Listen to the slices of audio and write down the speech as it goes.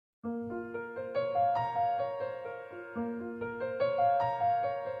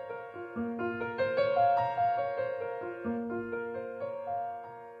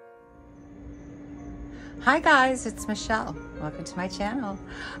Hi guys, it's Michelle. Welcome to my channel.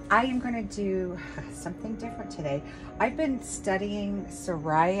 I am going to do something different today. I've been studying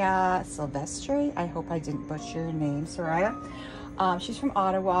Soraya Silvestri. I hope I didn't butcher your name, Soraya. She's from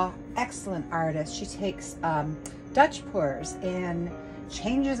Ottawa, excellent artist. She takes Dutch pours and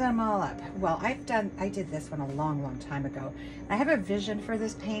changes them all up. Well, I did this one a long time ago. I have a vision for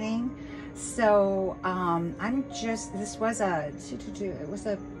this painting. So this was it was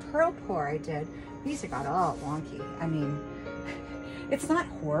a pearl pour I did. These got all wonky. I mean, it's not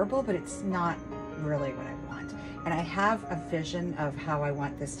horrible, but it's not really what I want. And I have a vision of how I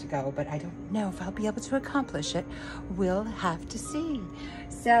want this to go, but I don't know if I'll be able to accomplish it. We'll have to see.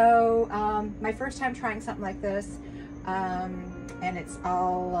 So my first time trying something like this, and it's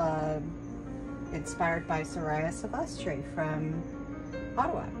all inspired by Soraya Silvestri from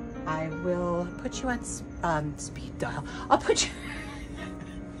Ottawa. I will put you on speed dial. I'll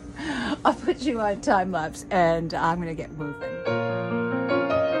put you on time lapse, and I'm gonna get moving.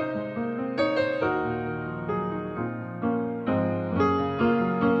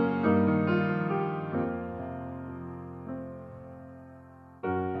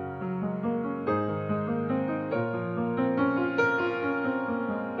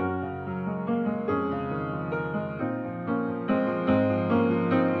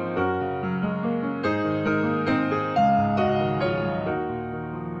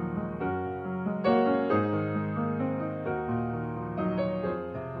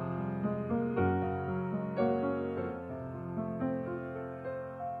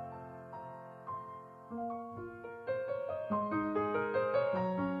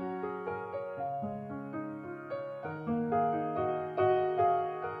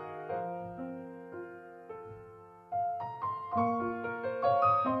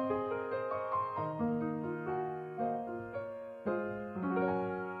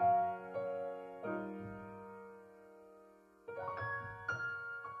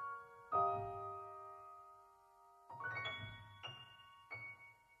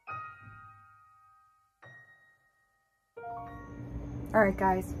 All right,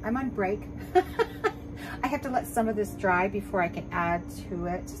 guys, I'm on break. I have to let some of this dry before I can add to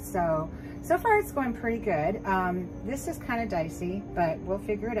it. So far it's going pretty good. This is kind of dicey, but we'll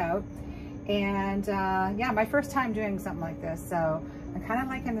figure it out. And yeah, my first time doing something like this. So I'm kind of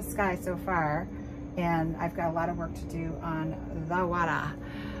liking the sky so far. And I've got a lot of work to do on the water.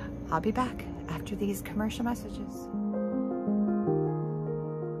 I'll be back after these commercial messages.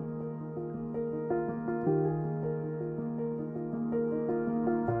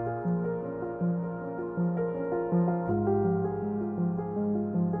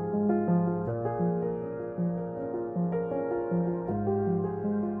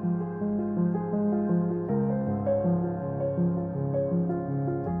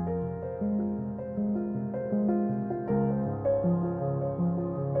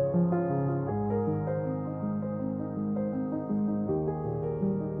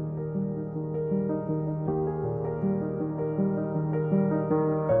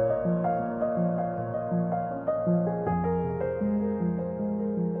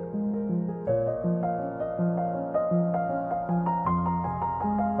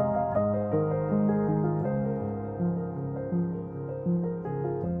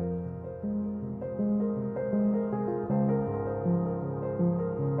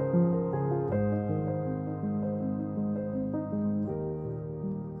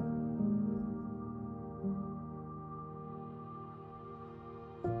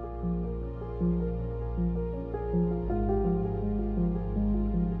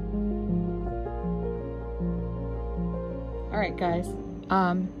 All right, guys,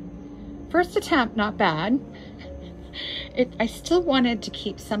 first attempt, not bad. I still wanted to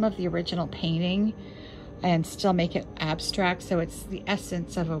keep some of the original painting and still make it abstract, so it's the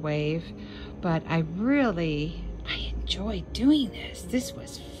essence of a wave, but I enjoyed doing this. This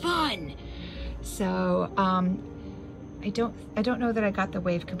was fun. So I don't know that I got the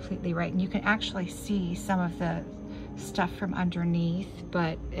wave completely right, and you can actually see some of the stuff from underneath,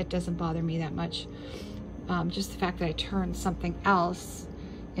 but it doesn't bother me that much. Just the fact that I turned something else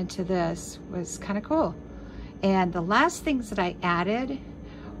into this was kind of cool. And the last things that I added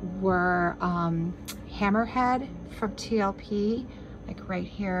were Hammethead from TLP, like right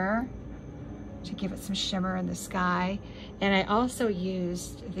here, to give it some shimmer in the sky. And I also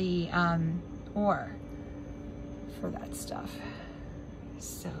used the ore for that stuff.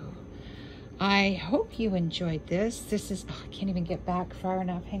 So I hope you enjoyed this. This is, oh, I can't even get back far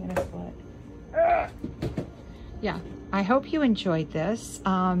enough. Hang on a foot. Yeah, I hope you enjoyed this.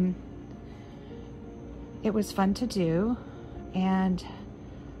 It was fun to do, and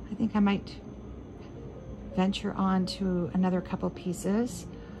I think I might venture on to another couple pieces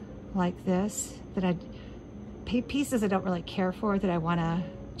like this, pieces I don't really care for, that I want to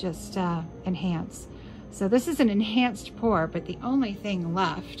just enhance. So this is an enhanced pour, but the only thing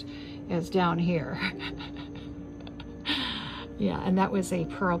left is down here. Yeah, and that was a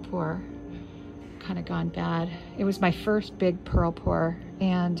pearl pour, kind of gone bad. It was my first big pearl pour,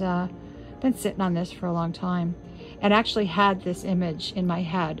 and been sitting on this for a long time, and actually had this image in my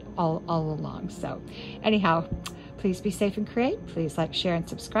head all along. So anyhow, please be safe and create. Please like, share, and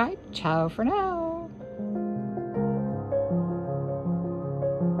subscribe. Ciao for now.